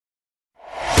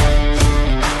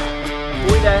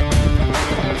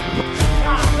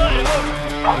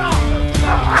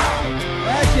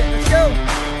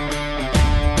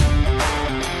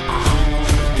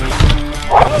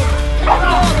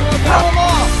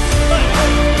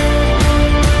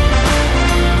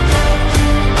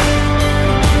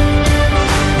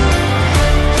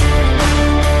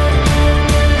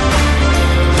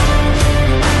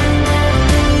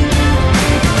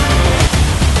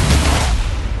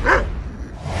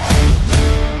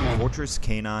Fortress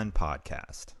Canine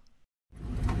Podcast.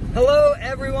 Hello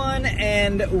everyone,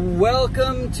 and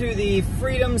welcome to the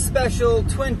Freedom Special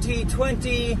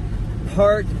 2020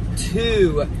 Part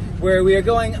 2, where we are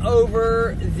going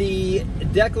over the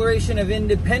Declaration of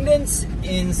Independence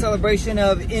in celebration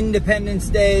of Independence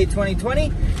Day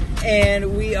 2020.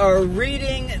 And we are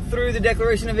reading through the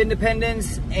Declaration of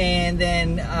Independence and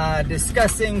then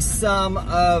discussing some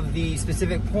of the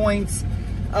specific points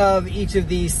of each of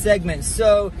these segments.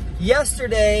 So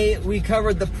yesterday we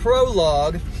covered the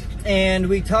prologue, and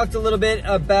we talked a little bit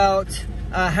about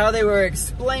how they were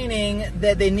explaining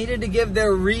that they needed to give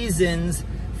their reasons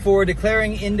for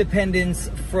declaring independence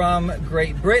from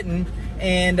Great Britain.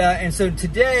 And so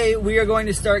today we are going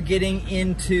to start getting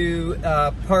into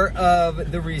part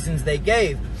of the reasons they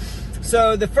gave.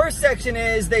 So the first section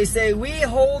is, they say, we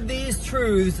hold these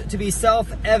truths to be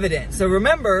self-evident. So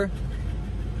remember,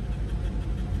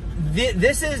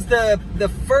 this is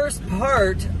the first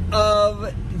part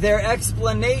of their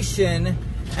explanation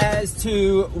as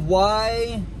to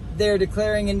why they're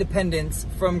declaring independence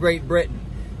from Great Britain.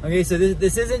 Okay, so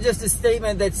this isn't just a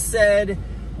statement that's said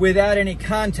without any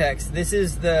context. This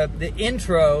is the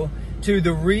intro to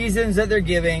the reasons that they're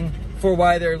giving for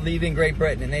why they're leaving Great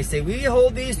Britain. And they say, we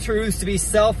hold these truths to be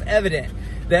self-evident,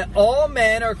 that all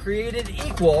men are created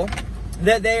equal,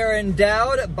 that they are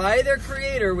endowed by their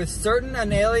Creator with certain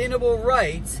unalienable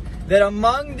rights, that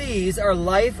among these are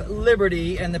life,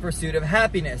 liberty, and the pursuit of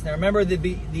happiness. Now remember,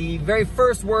 the very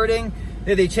first wording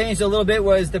that they changed a little bit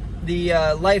was the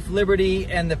life, liberty,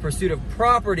 and the pursuit of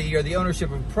property, or the ownership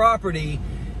of property,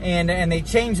 and they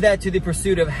changed that to the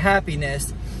pursuit of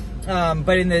happiness.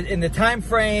 But in the time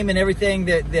frame and everything,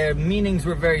 their meanings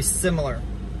were very similar.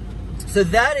 So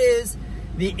that is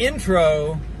the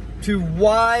intro to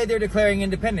why they're declaring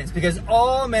independence, because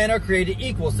all men are created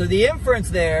equal. So the inference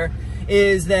there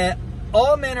is that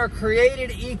all men are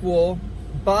created equal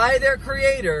by their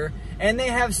Creator, and they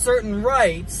have certain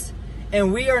rights,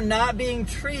 and we are not being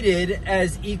treated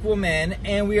as equal men,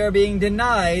 and we are being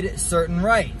denied certain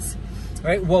rights.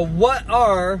 Right? Well, what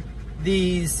are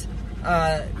these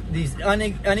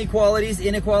inequalities,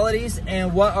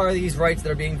 and what are these rights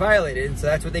that are being violated? And so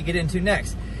that's what they get into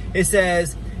next. It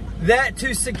says that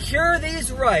to secure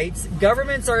these rights,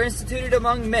 governments are instituted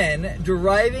among men,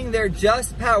 deriving their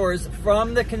just powers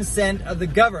from the consent of the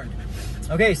governed.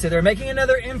 Okay, so they're making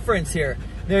another inference here.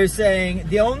 They're saying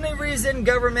the only reason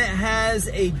government has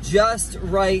a just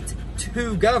right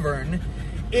to govern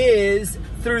is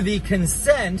through the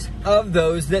consent of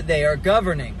those that they are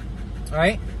governing. All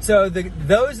right? So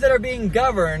those that are being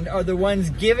governed are the ones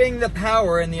giving the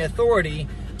power and the authority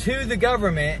to the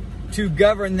government to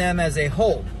govern them as a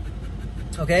whole.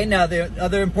 Okay, now the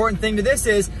other important thing to this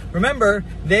is, remember,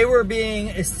 they were being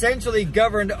essentially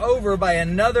governed over by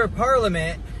another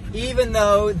parliament, even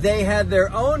though they had their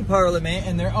own parliament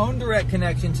and their own direct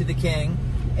connection to the king,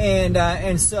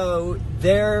 and so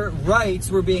their rights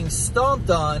were being stomped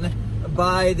on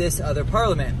by this other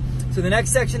parliament. So the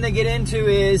next section they get into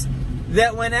is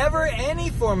that whenever any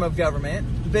form of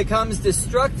government becomes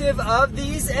destructive of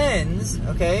these ends,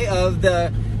 okay, of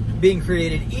the being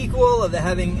created equal, of the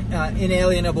having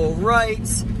inalienable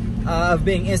rights, of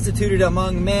being instituted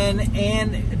among men,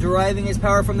 and deriving its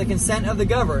power from the consent of the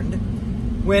governed,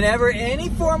 whenever any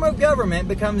form of government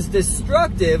becomes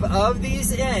destructive of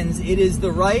these ends, it is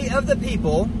the right of the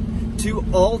people to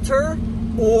alter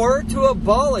or to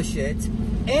abolish it,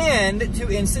 and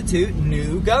to institute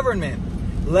new government,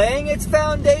 laying its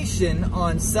foundation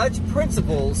on such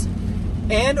principles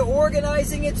and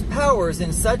organizing its powers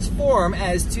in such form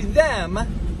as to them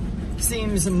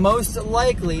seems most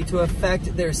likely to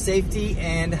affect their safety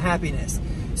and happiness.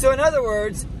 So in other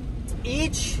words,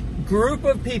 each group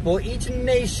of people, each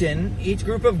nation, each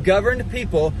group of governed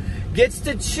people gets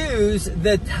to choose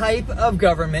the type of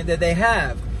government that they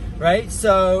have, right?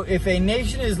 So if a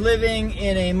nation is living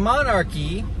in a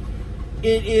monarchy,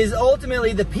 it is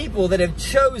ultimately the people that have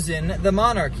chosen the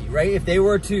monarchy, right? If they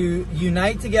were to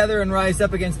unite together and rise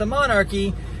up against the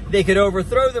monarchy, they could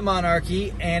overthrow the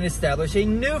monarchy and establish a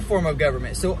new form of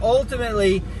government. So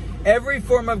ultimately, every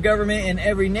form of government in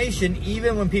every nation,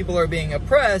 even when people are being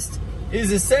oppressed,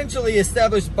 is essentially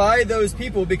established by those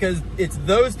people, because it's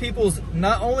those people's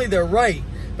not only their right,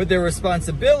 but their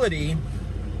responsibility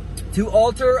to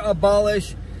alter,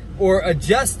 abolish, or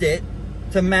adjust it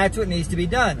to match what needs to be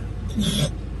done.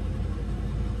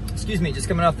 Excuse me, just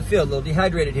coming off the field, a little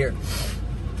dehydrated here.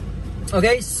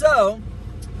 Okay, so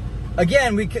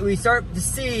again, we start to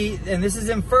see, and this is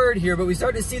inferred here, but we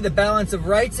start to see the balance of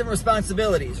rights and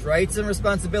responsibilities. Rights and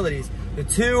responsibilities. The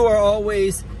two are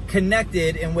always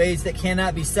connected in ways that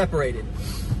cannot be separated.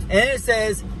 And then it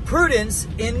says, prudence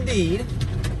indeed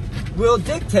will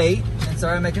dictate, and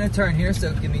sorry, I'm making a turn here,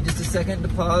 so give me just a second to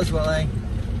pause while I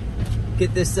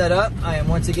get this set up. I am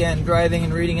once again driving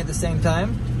and reading at the same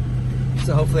time,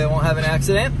 so hopefully I won't have an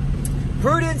accident.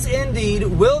 Prudence indeed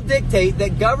will dictate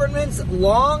that governments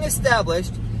long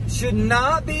established should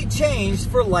not be changed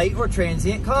for light or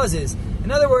transient causes. In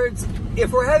other words,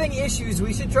 if we're having issues,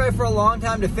 we should try for a long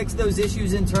time to fix those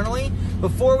issues internally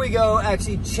before we go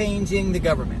actually changing the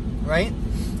government, right?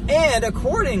 And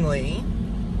accordingly,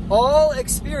 all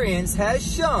experience has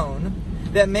shown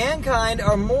that mankind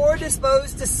are more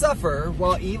disposed to suffer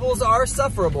while evils are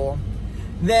sufferable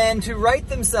than to right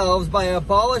themselves by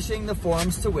abolishing the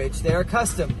forms to which they are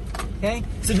accustomed. Okay?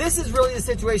 So this is really the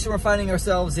situation we're finding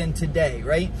ourselves in today,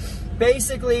 right?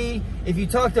 Basically, if you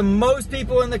talk to most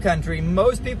people in the country,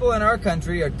 most people in our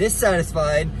country are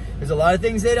dissatisfied. There's a lot of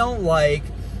things they don't like.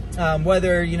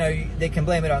 Whether, they can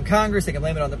blame it on Congress, they can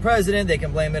blame it on the president, they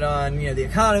can blame it on, the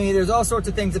economy. There's all sorts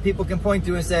of things that people can point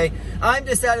to and say, I'm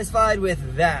dissatisfied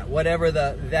with that, whatever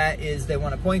that is they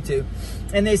want to point to.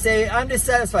 And they say, I'm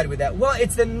dissatisfied with that. Well,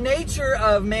 it's the nature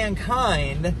of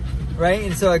mankind, right?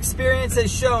 And so experience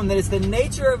has shown that it's the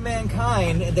nature of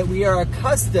mankind that we are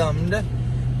accustomed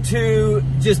to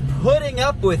just putting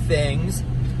up with things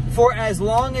for as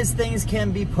long as things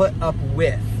can be put up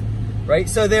with. Right?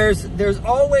 So there's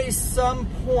always some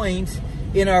point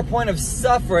in our point of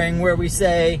suffering where we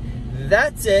say,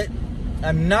 that's it,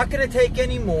 I'm not going to take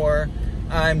any more,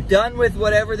 I'm done with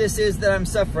whatever this is that I'm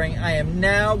suffering, I am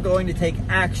now going to take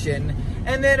action.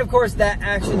 And then, of course, that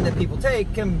action that people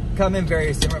take can come in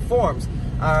various different forms.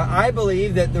 I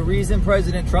believe that the reason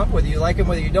President Trump, whether you like him,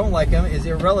 whether you don't like him, is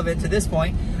irrelevant to this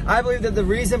point. I believe that the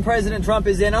reason President Trump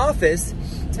is in office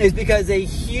is because a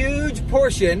huge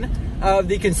portion of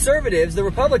the conservatives, the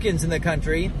Republicans in the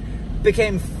country,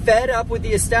 became fed up with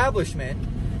the establishment,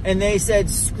 and they said,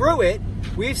 screw it,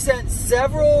 we've sent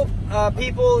several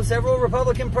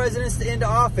Republican presidents into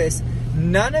office,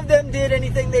 none of them did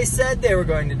anything they said they were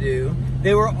going to do,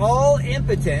 they were all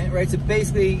impotent, right? So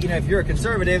basically, if you're a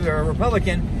conservative or a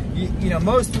Republican,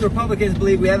 most Republicans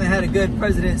believe we haven't had a good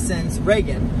president since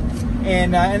Reagan.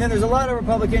 And then there's a lot of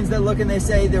Republicans that look and they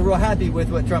say they're real happy with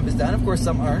what Trump has done. Of course,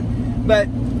 some aren't. But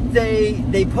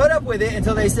they put up with it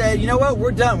until they said, you know what,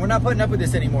 we're done. We're not putting up with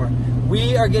this anymore.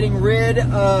 We are getting rid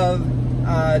of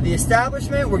the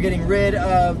establishment. We're getting rid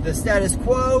of the status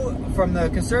quo from the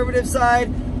conservative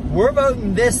side. We're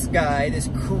voting this guy, this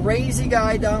crazy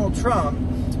guy, Donald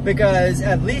Trump, because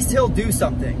at least he'll do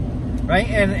something, right?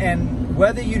 And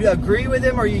whether you agree with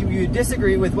him or you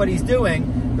disagree with what he's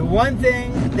doing, the one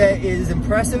thing that is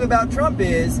impressive about Trump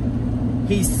is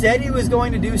he said he was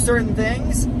going to do certain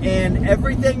things, and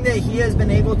everything that he has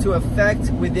been able to affect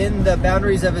within the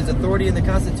boundaries of his authority in the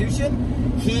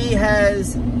Constitution, he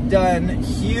has done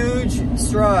huge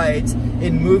strides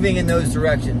in moving in those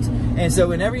directions. And so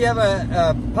whenever you have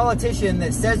a politician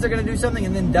that says they're going to do something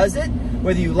and then does it,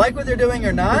 whether you like what they're doing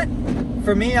or not,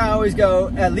 for me, I always go,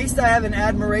 at least I have an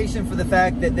admiration for the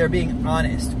fact that they're being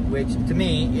honest, which to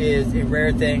me is a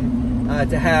rare thing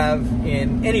to have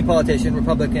in any politician,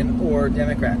 Republican or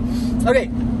Democrat. Okay,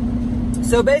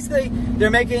 so basically they're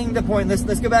making the point.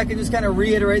 Let's go back and just kind of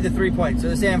reiterate the 3 points. So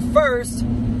they're saying first,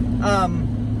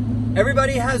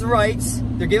 everybody has rights.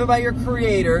 They're given by your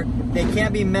creator. They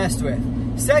can't be messed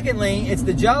with. Secondly, it's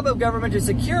the job of government to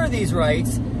secure these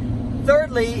rights.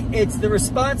 Thirdly, it's the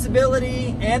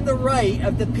responsibility and the right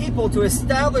of the people to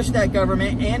establish that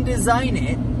government and design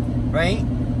it, right?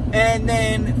 And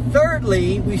then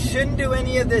thirdly, we shouldn't do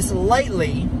any of this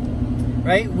lightly,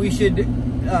 right? We should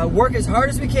work as hard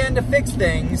as we can to fix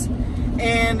things.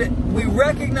 And we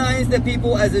recognize that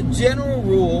people, as a general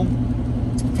rule,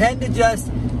 tend to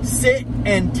just sit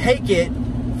and take it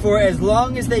for as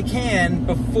long as they can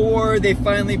before they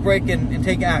finally break and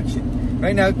take action.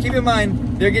 Right now, keep in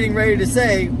mind, they're getting ready to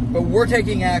say, but we're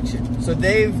taking action. So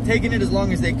they've taken it as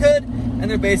long as they could, and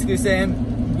they're basically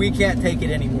saying, we can't take it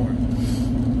anymore.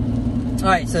 All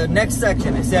right, so next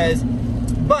section, it says,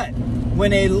 but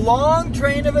when a long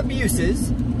train of abuses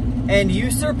and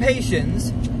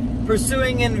usurpations,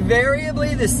 pursuing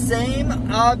invariably the same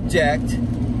object,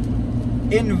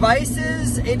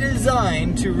 invices a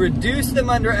design to reduce them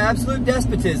under absolute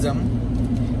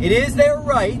despotism, it is their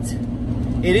right,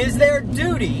 it is their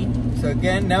duty. So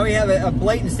again, now we have a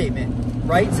blatant statement.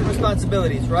 Rights and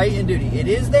responsibilities, right and duty. It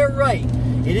is their right,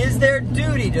 it is their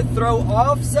duty to throw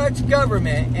off such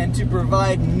government and to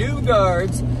provide new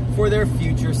guards for their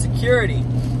future security.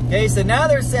 Okay, so now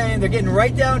they're saying, they're getting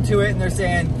right down to it, and they're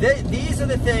saying these are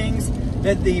the things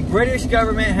that the British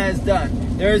government has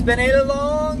done. There has been a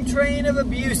long train of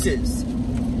abuses.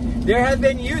 There have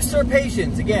been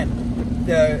usurpations. Again,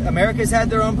 the Americas had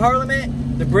their own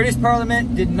parliament. The British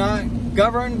Parliament did not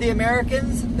govern the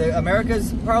Americans. The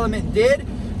America's Parliament did,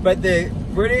 but the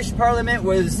British Parliament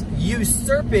was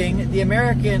usurping the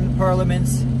American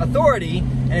Parliament's authority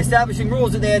and establishing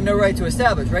rules that they had no right to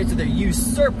establish, right? So they're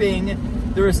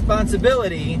usurping the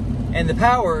responsibility and the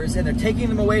powers, and they're taking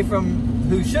them away from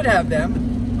who should have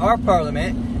them, our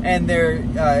Parliament, and they're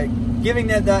giving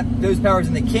those powers,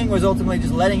 and the King was ultimately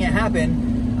just letting it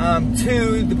happen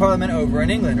to the Parliament over in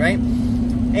England, right?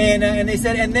 And they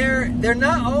said, and they're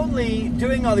not only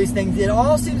doing all these things, it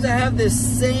all seems to have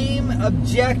this same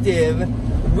objective,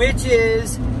 which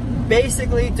is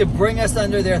basically to bring us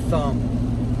under their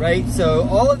thumb, right? So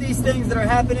all of these things that are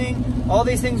happening, all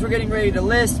these things we're getting ready to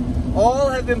list, all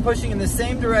have been pushing in the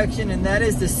same direction, and that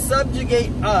is to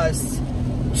subjugate us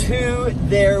to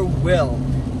their will.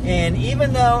 And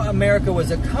even though America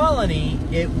was a colony,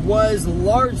 it was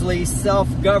largely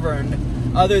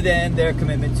self-governed, other than their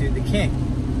commitment to the king,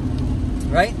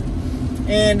 right?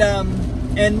 And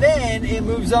then it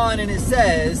moves on and it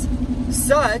says,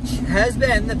 such has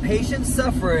been the patient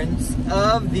sufferance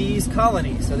of these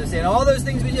colonies. So they're saying all those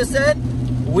things we just said,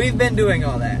 we've been doing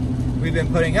all that. We've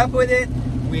been putting up with it.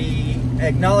 We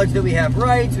acknowledge that we have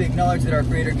rights. We acknowledge that our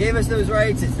Creator gave us those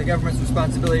rights. It's the government's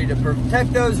responsibility to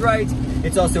protect those rights.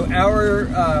 It's also our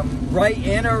right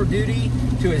and our duty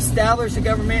to establish a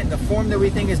government in the form that we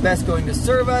think is best going to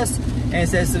serve us. And it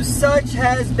says, so such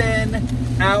has been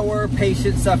our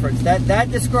patient sufferance.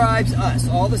 That describes us.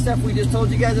 All the stuff we just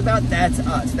told you guys about, that's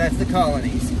us. That's the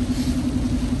colonies.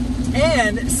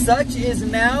 And such is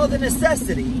now the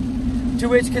necessity to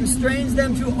which constrains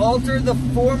them to alter the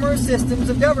former systems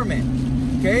of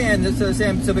government. Okay, and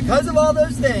so because of all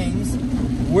those things,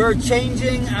 we're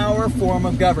changing our form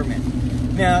of government.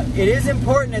 Now, it is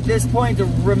important at this point to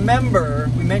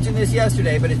remember, we mentioned this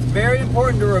yesterday, but it's very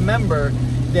important to remember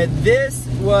that this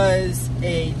was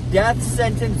a death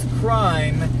sentence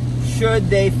crime should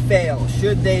they fail,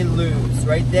 should they lose,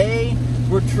 right? They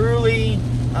were truly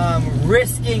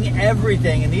risking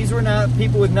everything, and these were not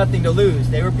people with nothing to lose.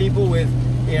 They were people with,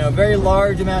 very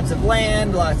large amounts of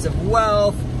land, lots of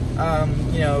wealth,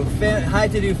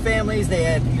 high-to-do families. They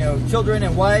had, children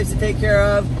and wives to take care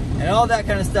of, and all that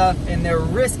kind of stuff, and they're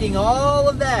risking all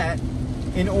of that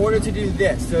in order to do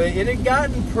this. So it had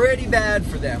gotten pretty bad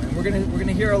for them, and we're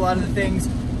gonna hear a lot of the things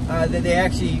that they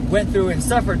actually went through and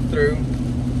suffered through.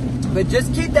 But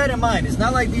just keep that in mind. It's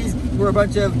not like these were a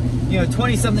bunch of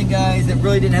 20-something guys that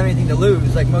really didn't have anything to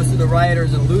lose, like most of the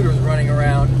rioters and looters running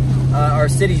around our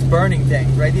cities burning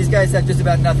things, right? These guys had just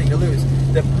about nothing to lose.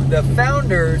 The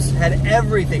founders had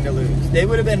everything to lose. They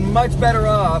would have been much better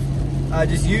off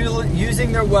just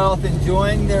using their wealth,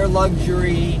 enjoying their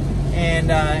luxury, and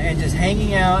just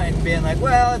hanging out and being like,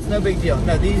 well, it's no big deal.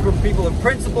 No, these were people of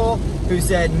principle who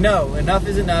said, no, enough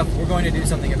is enough. We're going to do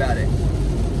something about it.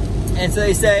 And so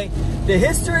they say, the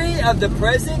history of the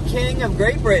present King of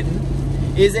Great Britain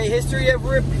is a history of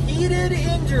repeated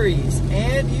injuries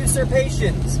and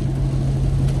usurpations.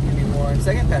 Give me more in a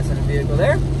second, passing a vehicle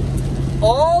there.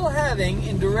 All having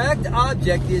in direct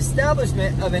object the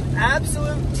establishment of an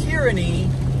absolute tyranny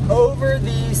over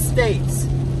these states.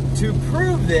 To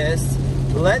prove this,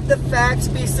 let the facts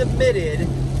be submitted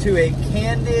to a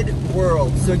candid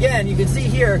world. So again, you can see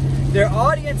here, their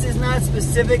audience is not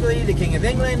specifically the King of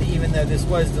England, even though this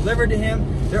was delivered to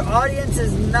him. Their audience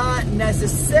is not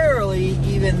necessarily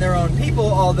even their own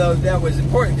people, although that was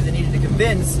important because they needed to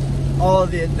convince all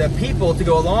of the people to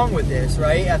go along with this,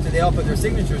 right? After they all put their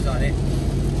signatures on it.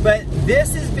 But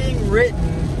this is being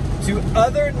written to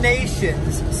other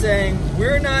nations saying,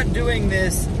 we're not doing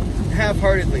this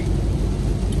half-heartedly.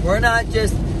 We're not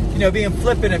just, being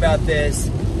flippant about this.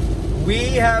 We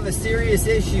have a serious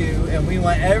issue, and we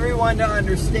want everyone to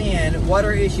understand what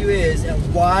our issue is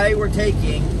and why we're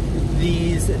taking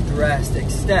these drastic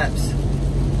steps.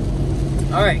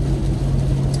 All right.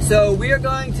 So we are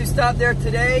going to stop there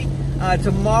today.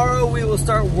 Tomorrow we will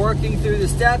start working through the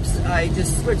steps. I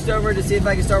just switched over to see if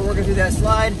I can start working through that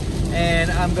slide,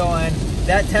 and I'm going,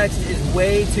 that text is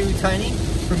way too tiny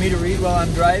for me to read while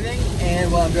I'm driving,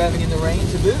 and while I'm driving in the rain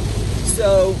to boot.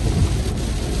 So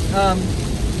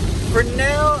for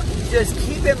now, just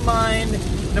keep in mind,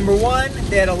 number one,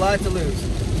 they had a lot to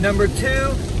lose. Number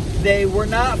two, they were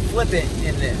not flippant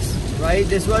in this, right?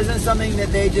 This wasn't something that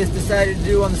they just decided to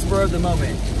do on the spur of the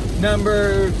moment.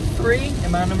 Number three,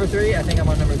 am I on number three? I think I'm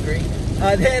on number three.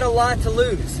 They had a lot to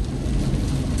lose,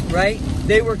 right?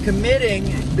 They were committing,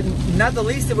 not the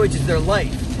least of which is their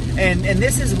life. And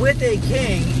this is with a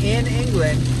king in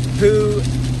England who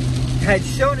had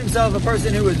shown himself a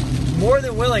person who was more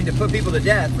than willing to put people to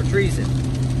death for treason,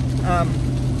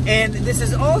 And this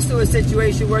is also a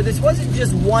situation where this wasn't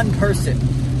just one person,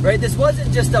 right? This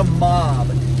wasn't just a mob.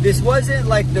 This wasn't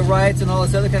like the riots and all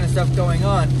this other kind of stuff going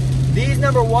on. These,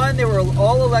 number one, they were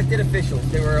all elected officials.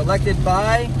 They were elected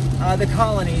by the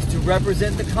colonies to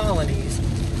represent the colonies.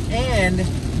 And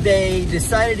they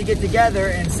decided to get together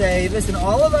and say, listen,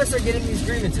 all of us are getting these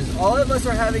grievances. All of us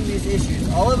are having these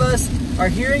issues. All of us are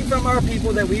hearing from our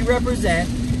people that we represent.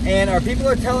 And our people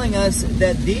are telling us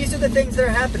that these are the things that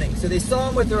are happening. So they saw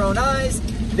them with their own eyes.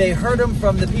 They heard them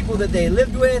from the people that they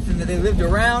lived with and that they lived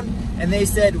around. And they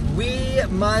said, we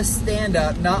must stand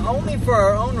up, not only for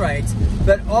our own rights,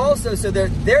 but also, so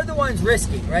they're the ones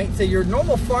risking, right? So your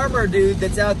normal farmer dude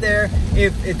that's out there,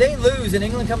 if they lose and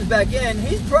England comes back in,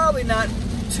 he's probably not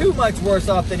too much worse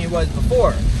off than he was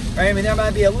before, right? I mean, there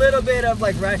might be a little bit of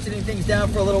like ratcheting things down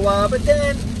for a little while, but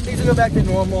then things will go back to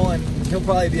normal and he'll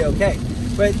probably be okay.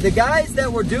 But the guys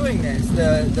that were doing this,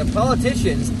 the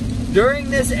politicians, during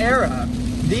this era,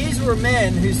 these were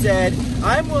men who said,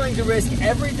 I'm willing to risk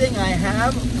everything I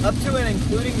have, up to and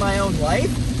including my own life,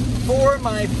 for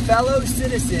my fellow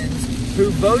citizens who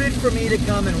voted for me to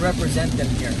come and represent them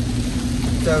here.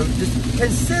 So just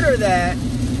consider that.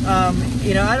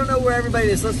 I don't know where everybody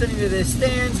that's listening to this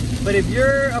stands, but if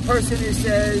you're a person who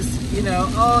says,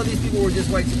 oh, these people were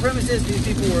just white supremacists, these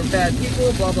people were bad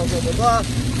people, blah, blah, blah, blah, blah.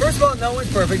 First of all, no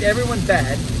one's perfect. Everyone's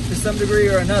bad to some degree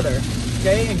or another,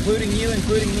 okay? Including you,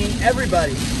 including me,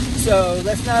 everybody. So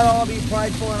let's not all be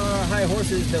prideful and on our high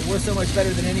horses that we're so much better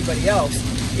than anybody else.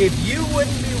 If you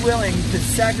wouldn't be willing to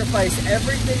sacrifice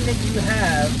everything that you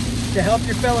have to help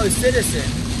your fellow citizen,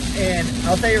 and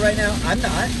I'll tell you right now, I'm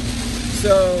not.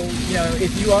 So,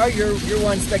 if you are, you're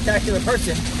one spectacular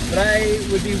person. But I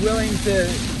would be willing to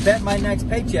bet my next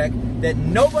paycheck that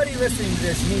nobody listening to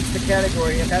this meets the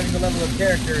category of having the level of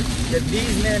character that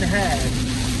these men had.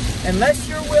 Unless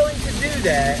you're willing to do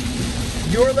that,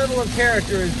 your level of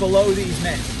character is below these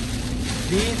men.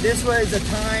 This was a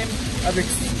time of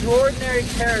extraordinary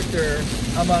character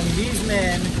among these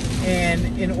men,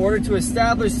 and in order to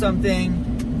establish something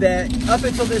that up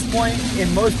until this point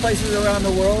in most places around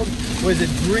the world was a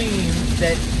dream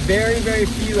that very, very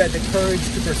few had the courage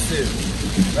to pursue,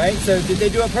 right? So did they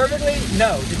do it perfectly?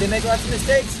 No. Did they make lots of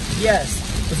mistakes? Yes.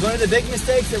 Was one of the big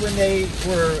mistakes that when they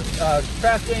were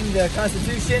crafting the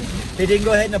Constitution, they didn't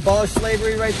go ahead and abolish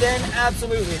slavery right then?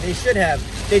 Absolutely. They should have.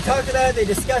 They talked about it, they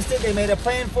discussed it, they made a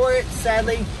plan for it.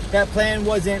 Sadly, that plan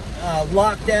wasn't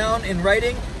locked down in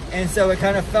writing, and so it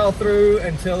kind of fell through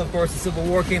until, of course, the Civil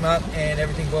War came up and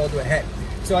everything boiled to a head.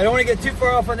 So I don't want to get too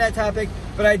far off on that topic,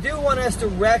 but I do want us to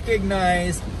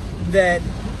recognize that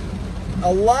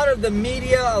a lot of the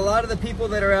media, a lot of the people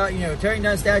that are out, tearing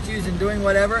down statues and doing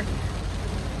whatever,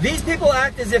 these people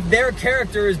act as if their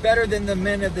character is better than the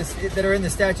men that are in the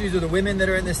statues or the women that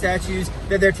are in the statues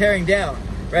that they're tearing down,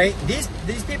 right? These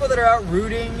people that are out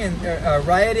rioting and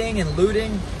rioting,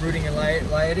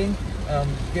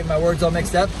 getting my words all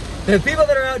mixed up. The people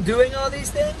that are out doing all these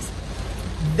things,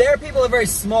 they're people of very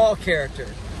small character,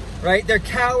 right? They're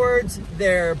cowards,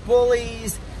 they're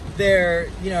bullies, they're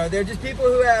just people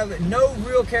who have no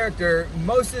real character.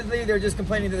 Mostly they're just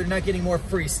complaining that they're not getting more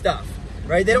free stuff,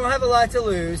 right? They don't have a lot to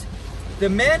lose. The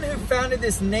men who founded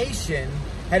this nation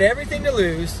had everything to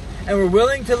lose and were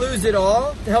willing to lose it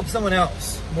all to help someone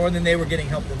else more than they were getting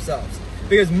help themselves.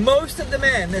 Because most of the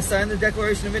men that signed the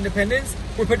Declaration of Independence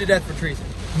were put to death for treason.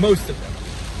 Most of them.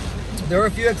 There were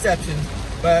a few exceptions,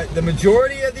 but the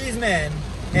majority of these men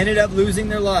ended up losing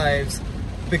their lives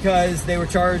because they were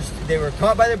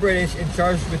caught by the British and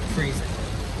charged with treason.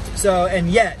 So, and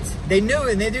yet, they knew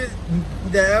and they knew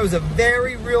that was a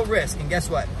very real risk, and guess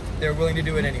what? They were willing to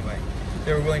do it anyway.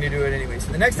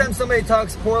 So the next time somebody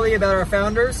talks poorly about our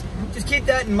founders, just keep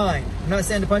that in mind. I'm not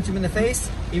saying to punch them in the face,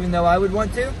 even though I would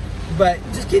want to, but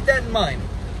just keep that in mind.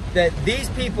 That these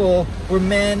people were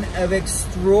men of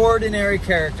extraordinary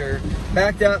character,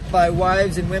 backed up by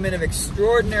wives and women of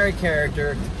extraordinary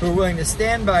character who were willing to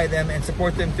stand by them and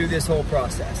support them through this whole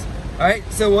process. All right,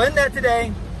 so we'll end that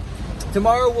today.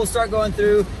 Tomorrow we'll start going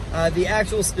through the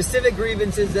actual specific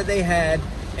grievances that they had.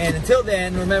 And until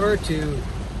then, remember to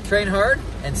train hard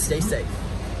and stay safe.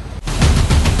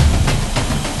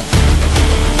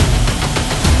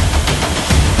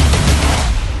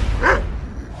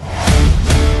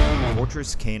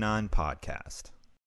 Fortress Canine Podcast.